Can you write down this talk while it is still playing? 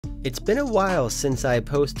It's been a while since I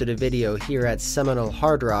posted a video here at Seminole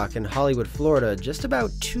Hard Rock in Hollywood, Florida, just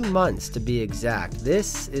about 2 months to be exact.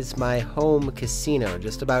 This is my home casino,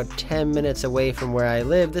 just about 10 minutes away from where I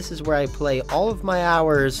live. This is where I play all of my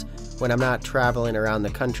hours when I'm not traveling around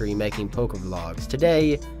the country making poker vlogs.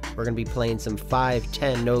 Today, we're going to be playing some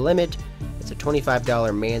 5-10 no limit. It's a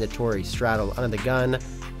 $25 mandatory straddle under the gun,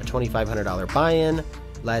 a $2,500 buy-in.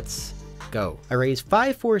 Let's go. I raise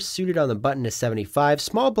 5-4 suited on the button to 75.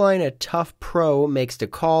 Small blind, a tough pro makes the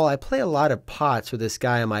call. I play a lot of pots with this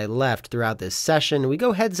guy on my left throughout this session. We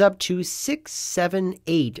go heads up to 6, 7,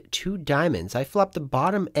 8, 2 diamonds. I flop the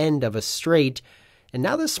bottom end of a straight, and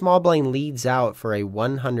now the small blind leads out for a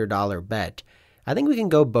 $100 bet. I think we can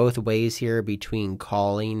go both ways here between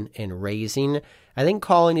calling and raising. I think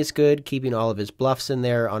calling is good, keeping all of his bluffs in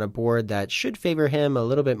there on a board that should favor him a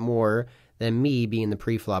little bit more than me being the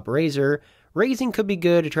pre-flop raiser. Raising could be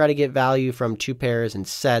good to try to get value from 2 pairs and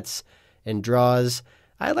sets and draws.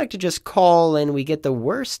 I like to just call, and we get the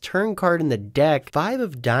worst turn card in the deck. 5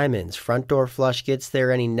 of diamonds. Front door flush gets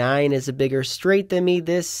there. Any 9 is a bigger straight than me.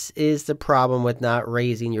 This is the problem with not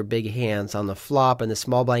raising your big hands on the flop, and the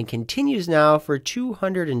small blind continues now for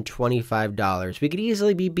 $225. We could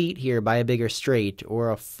easily be beat here by a bigger straight or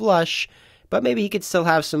a flush, but maybe he could still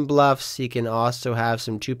have some bluffs. He can also have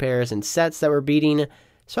some 2 pairs and sets that we're beating.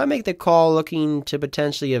 So I make the call, looking to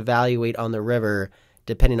potentially evaluate on the river,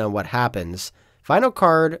 depending on what happens. Final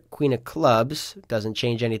card, Queen of Clubs. Doesn't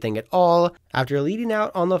change anything at all. After leading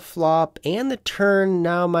out on the flop and the turn,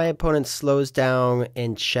 now my opponent slows down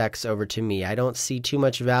and checks over to me. I don't see too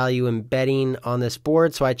much value in betting on this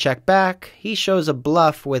board, so I check back. He shows a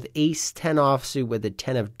bluff with Ace-10 offsuit with the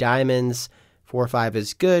 10 of diamonds. 4-5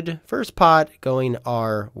 is good. First pot going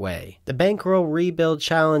our way. The bankroll rebuild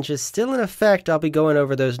challenge is still in effect. I'll be going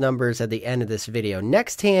over those numbers at the end of this video.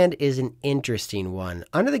 Next hand is an interesting one.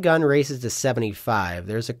 Under the gun raises to 75.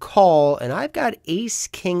 There's a call, and I've got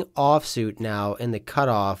Ace-King offsuit now in the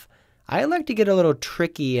cutoff. I like to get a little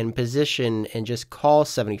tricky in position and just call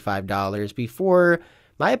 $75 before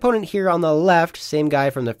my opponent here on the left, same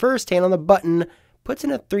guy from the first hand on the button, puts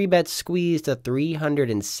in a 3-bet squeeze to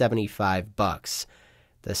 $375.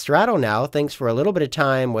 The straddle now thinks for a little bit of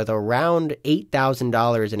time with around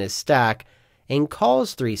 $8,000 in his stack and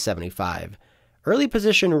calls $375. Early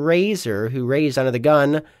position raiser, who raised under the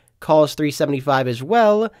gun, calls $375 as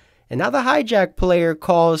well, and now the hijack player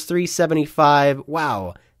calls $375.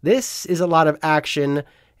 Wow, this is a lot of action,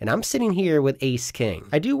 and I'm sitting here with Ace-King.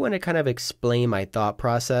 I do want to kind of explain my thought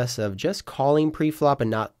process of just calling pre-flop and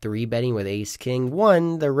not 3-betting with Ace-King.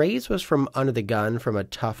 1, the raise was from under the gun from a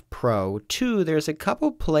tough pro. 2, there's a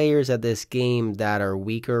couple players at this game that are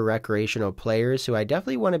weaker recreational players who I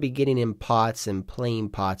definitely want to be getting in pots and playing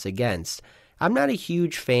pots against. I'm not a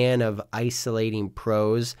huge fan of isolating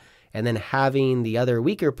pros and then having the other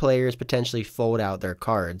weaker players potentially fold out their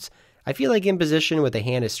cards. I feel like in position with a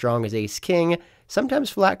hand as strong as Ace-King, sometimes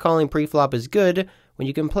flat calling pre-flop is good when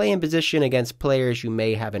you can play in position against players you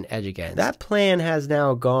may have an edge against. That plan has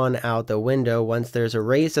now gone out the window. Once there's a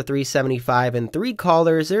raise to 375 and 3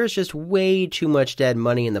 callers, there's just way too much dead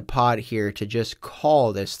money in the pot here to just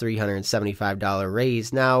call this $375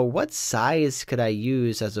 raise. Now, what size could I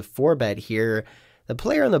use as a 4-bet here? The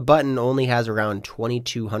player on the button only has around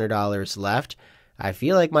 $2,200 left. I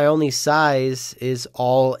feel like my only size is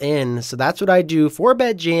all in, so that's what I do.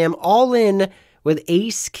 4-bet jam, all in with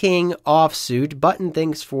Ace-King offsuit. Button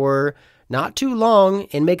thinks for not too long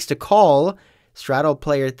and makes the call. Straddle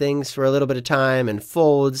player thinks for a little bit of time and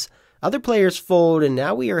folds. Other players fold, and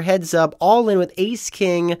now we are heads up, all in with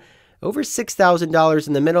Ace-King. Over $6,000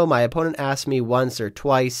 in the middle. My opponent asks me once or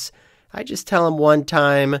twice. I just tell him one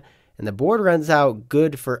time, and the board runs out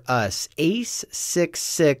good for us. Ace, 6,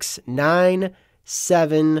 6, 9,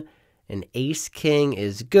 7, and Ace-King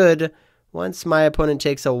is good. Once my opponent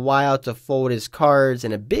takes a while to fold his cards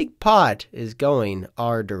and a big pot is going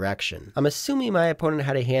our direction. I'm assuming my opponent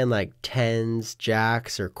had a hand like 10s,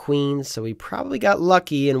 jacks, or queens, so he probably got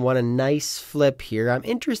lucky and won a nice flip here. I'm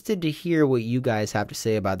interested to hear what you guys have to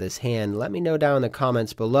say about this hand. Let me know down in the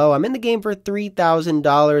comments below. I'm in the game for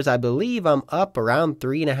 $3,000. I believe I'm up around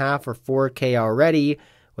 3.5 or 4K already,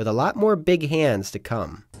 with a lot more big hands to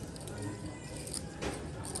come.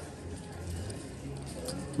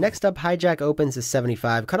 Next up, hijack opens to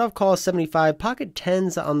 75, cutoff call 75, pocket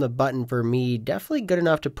 10s on the button for me, definitely good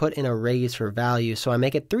enough to put in a raise for value, so I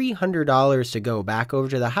make it $300 to go. Back over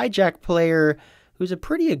to the hijack player, who's a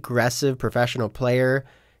pretty aggressive professional player.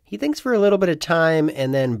 He thinks for a little bit of time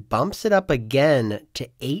and then bumps it up again to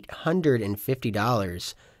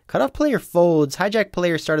 $850. Cutoff player folds. Hijack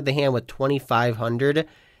player started the hand with $2,500.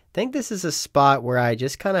 think this is a spot where I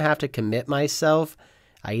just kind of have to commit myself.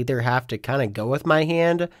 I either have to kind of go with my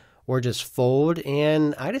hand or just fold,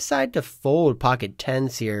 and I decide to fold pocket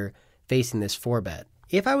tens here facing this 4-bet.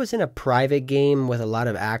 If I was in a private game with a lot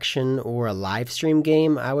of action or a live stream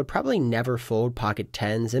game, I would probably never fold pocket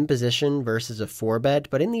tens in position versus a 4-bet,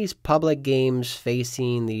 but in these public games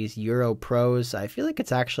facing these Euro pros, I feel like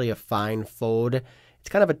it's actually a fine fold. It's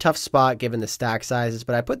kind of a tough spot given the stack sizes,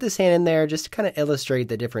 but I put this hand in there just to kind of illustrate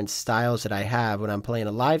the different styles that I have when I'm playing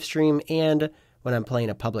a live stream and when I'm playing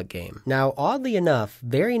a public game. Now, oddly enough,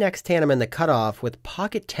 very next hand I'm in the cutoff with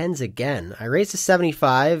pocket tens again. I raise to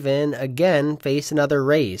 75 and again face another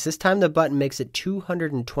raise. This time the button makes it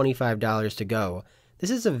 $225 to go. This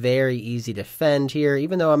is a very easy defend here.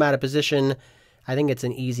 Even though I'm out of position, I think it's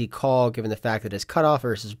an easy call given the fact that it's cutoff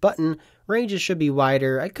versus button. Ranges should be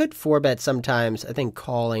wider. I could 4-bet sometimes. I think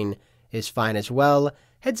calling is fine as well.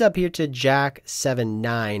 Heads up here to Jack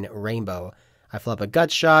 7-9 Rainbow. I flop a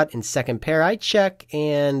gut shot. In second pair, I check,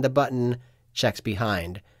 and the button checks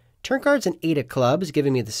behind. Turn card's an 8 of clubs,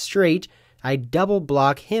 giving me the straight. I double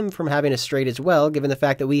block him from having a straight as well, given the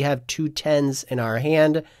fact that we have 2 tens in our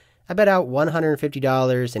hand. I bet out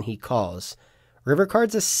 $150, and he calls. River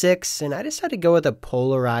card's a 6, and I decide to go with a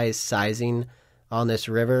polarized sizing on this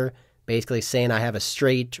river, basically saying I have a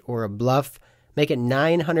straight or a bluff. Make it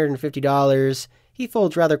 $950. He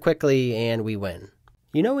folds rather quickly, and we win.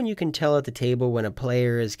 You know when you can tell at the table when a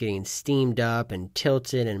player is getting steamed up and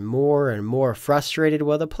tilted and more frustrated?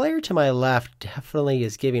 Well, the player to my left definitely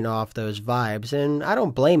is giving off those vibes, and I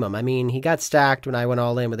don't blame him. I mean, he got stacked when I went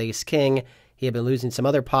all in with ace-king. He had been losing some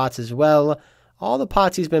other pots as well. All the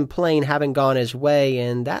pots he's been playing haven't gone his way,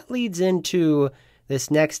 and that leads into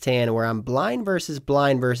this next hand where I'm blind versus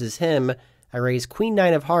him. I raise queen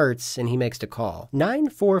 9 of hearts, and he makes the call.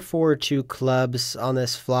 9-4-4 2 clubs on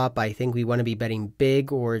this flop. I think we want to be betting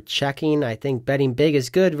big or checking. I think betting big is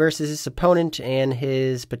good versus his opponent and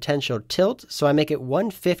his potential tilt, so I make it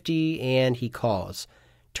 150, and he calls.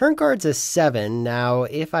 Turn card's a 7. Now,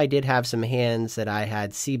 if I did have some hands that I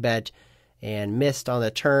had c-bet and missed on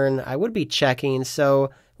the turn, I would be checking, so I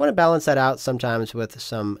want to balance that out sometimes with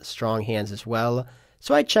some strong hands as well.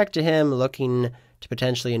 So I check to him, looking to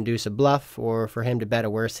potentially induce a bluff or for him to bet a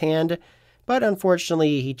worse hand, but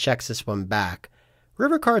unfortunately he checks this one back.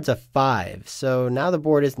 River card's a 5, so now the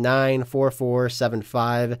board is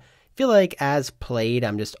 9-4-4-7-5. I feel like as played,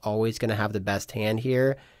 I'm just always going to have the best hand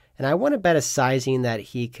here, and I want to bet a sizing that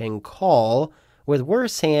he can call with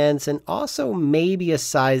worse hands and also maybe a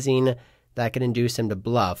sizing that can induce him to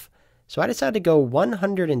bluff. So I decided to go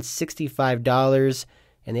 $165,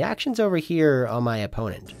 and the action's over here on my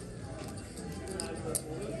opponent.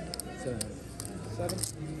 7.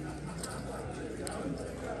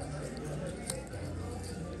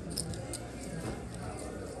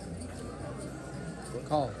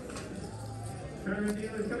 Call.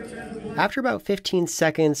 After about 15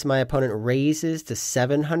 seconds, my opponent raises to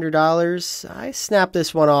 $700. I snap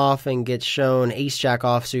this one off and get shown ace-jack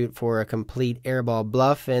offsuit for a complete airball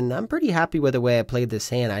bluff, and I'm pretty happy with the way I played this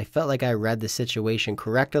hand. I felt like I read the situation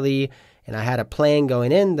correctly, and I had a plan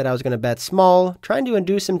going in that I was going to bet small, trying to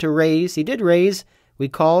induce him to raise. He did raise, we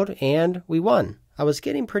called, and we won. I was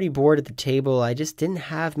getting pretty bored at the table. I just didn't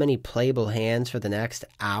have many playable hands for the next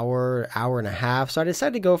hour and a half, so I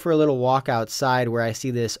decided to go for a little walk outside where I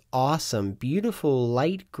see this awesome, beautiful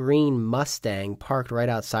light green Mustang parked right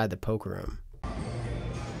outside the poker room.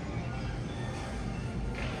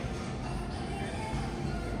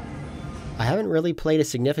 I haven't really played a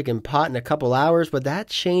significant pot in a couple hours, but that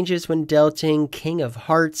changes when delting king of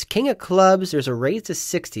hearts, king of clubs. There's a raise to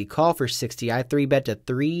 60, call for 60. I 3-bet to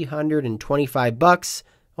 $325.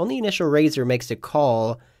 Only initial raiser makes the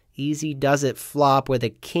call. Easy does it flop with a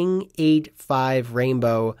king 8-5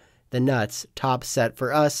 rainbow. The nuts, top set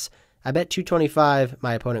for us. I bet $225.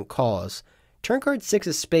 My opponent calls. Turn card 6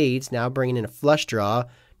 of spades, now bringing in a flush draw.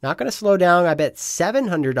 Not going to slow down. I bet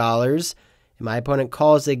 $700. My opponent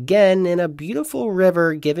calls again in a beautiful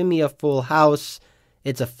river, giving me a full house.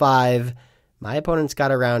 It's a 5. My opponent's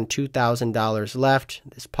got around $2,000 left.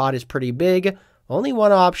 This pot is pretty big. Only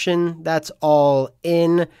one option. That's all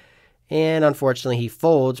in. And unfortunately, he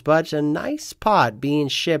folds, but a nice pot being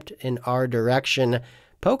shipped in our direction.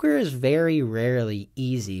 Poker is very rarely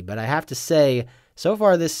easy, but I have to say, so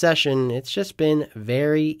far this session, it's just been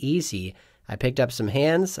very easy. I picked up some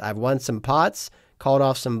hands. I've won some pots, called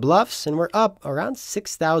off some bluffs, and we're up around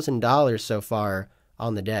 $6,000 so far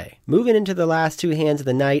on the day. Moving into the last two hands of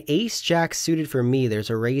the night, ace jack suited for me. There's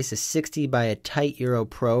a raise to 60 by a tight Euro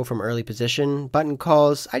pro from early position. Button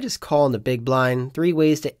calls, I just call in the big blind. 3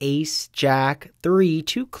 ways to ace, jack, 3,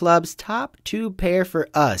 2 clubs, top 2 pair for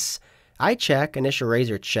us. I check, initial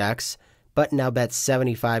raiser checks. Button now bets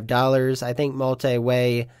 $75. I think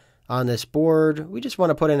multi-way on this board. We just want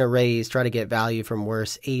to put in a raise, try to get value from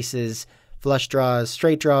worse aces, flush draws,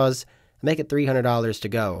 straight draws, make it $300 to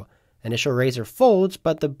go. Initial raiser folds,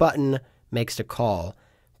 but the button makes the call.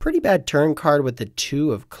 Pretty bad turn card with the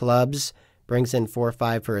 2 of clubs. Brings in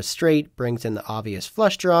 4-5 for a straight, brings in the obvious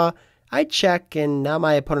flush draw. I check, and now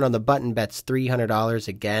my opponent on the button bets $300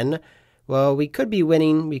 again. Well, we could be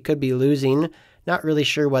winning, we could be losing. Not really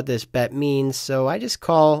sure what this bet means, so I just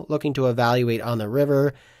call, looking to evaluate on the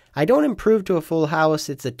river. I don't improve to a full house,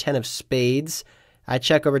 it's a 10 of spades. I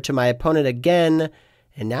check over to my opponent again,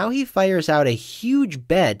 and now he fires out a huge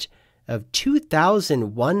bet of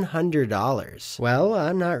 $2,100. Well,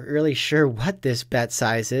 I'm not really sure what this bet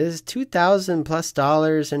size is. $2,000 plus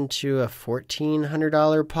into a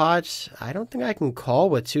 $1,400 pot. I don't think I can call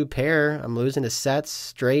with 2 pair. I'm losing to sets,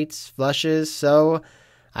 straights, flushes, so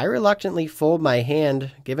I reluctantly fold my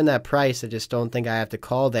hand. Given that price, I just don't think I have to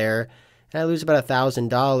call there. And I lose about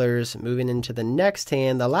 $1,000. Moving into the next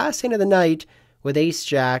hand, the last hand of the night with ace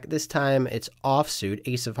jack. This time it's offsuit,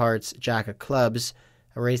 ace of hearts, jack of clubs.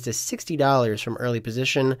 I raised to $60 from early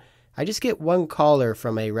position. I just get one caller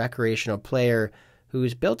from a recreational player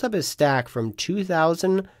who's built up his stack from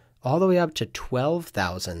 2,000 all the way up to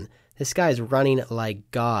 12,000. This guy's running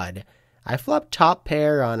like God. I flop top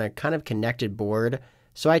pair on a kind of connected board,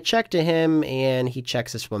 so I check to him and he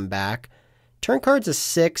checks this one back. Turn card's a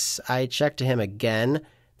 6. I check to him again.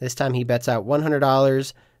 This time he bets out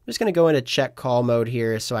 $100. I'm just going to go into check call mode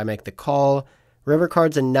here, so I make the call. River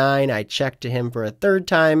card's a 9. I check to him for a third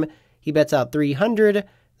time. He bets out $300.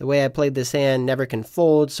 The way I played this hand never can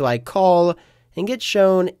fold, so I call and get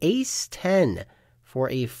shown ace 10 for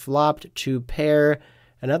a flopped 2 pair.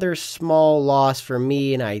 Another small loss for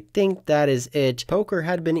me, and I think that is it. Poker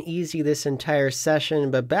had been easy this entire session,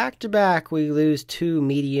 but back to back we lose 2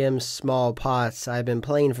 medium small pots. I've been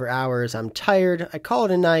playing for hours. I'm tired. I call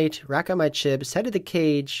it a night, rack up my chips, head to the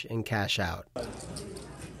cage, and cash out.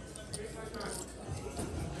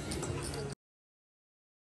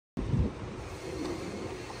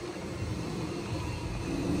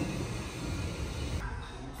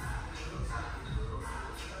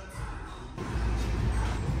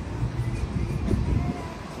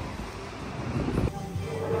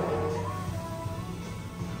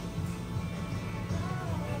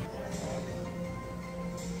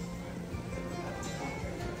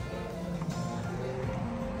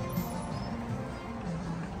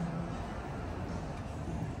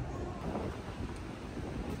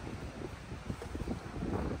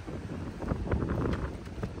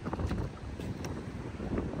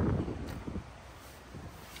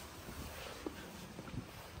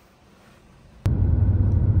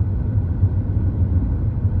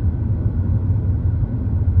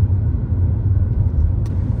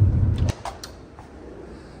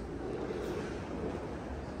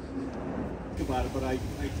 About it, but I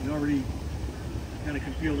can already kind of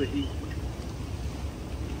can feel the heat.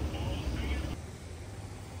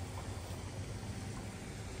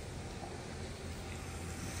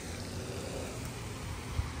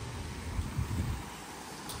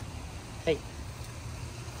 Hey.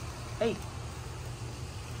 Hey.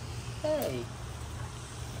 Hey.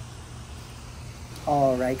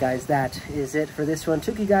 Alright guys, that is it for this one.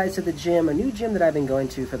 Took you guys to the gym, a new gym that I've been going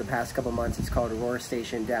to for the past couple months. It's called Aurora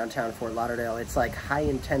Station, downtown Fort Lauderdale. It's like high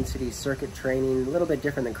intensity circuit training, a little bit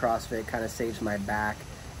different than CrossFit, kind of saves my back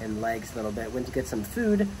and legs a little bit. Went to get some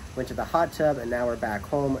food, went to the hot tub, and now we're back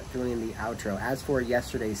home doing the outro. As for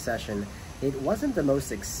yesterday's session, it wasn't the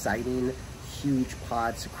most exciting, huge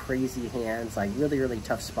pots, crazy hands, like really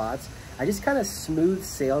tough spots. I just kind of smooth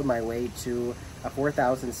sailed my way to a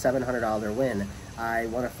 $4,700 win. I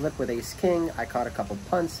won a flip with ace king, I caught a couple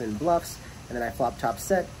punts and bluffs, and then I flopped top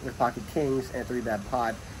set with pocket kings and a 3-bet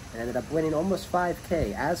pot, and ended up winning almost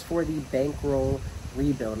 5K. As for the bankroll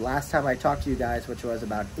rebuild, last time I talked to you guys, which was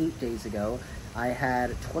about 8 days ago, I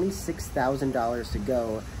had $26,000 to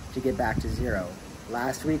go to get back to zero.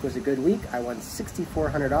 Last week was a good week. I won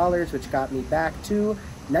 $6,400, which got me back to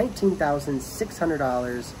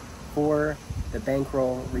 $19,600 for the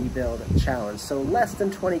bankroll rebuild challenge. So less than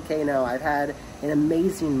 20K now. I've had an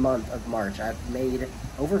amazing month of March. I've made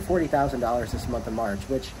over $40,000 this month of March,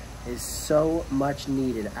 which is so much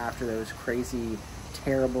needed after those crazy,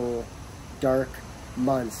 terrible, dark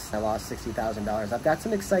months, I lost $60,000. I've got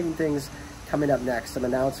some exciting things coming up next, some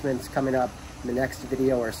announcements coming up in the next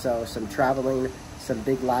video or so, some traveling, some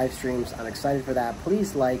big live streams. I'm excited for that.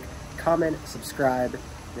 Please like, comment, subscribe,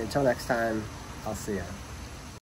 and until next time, I'll see you.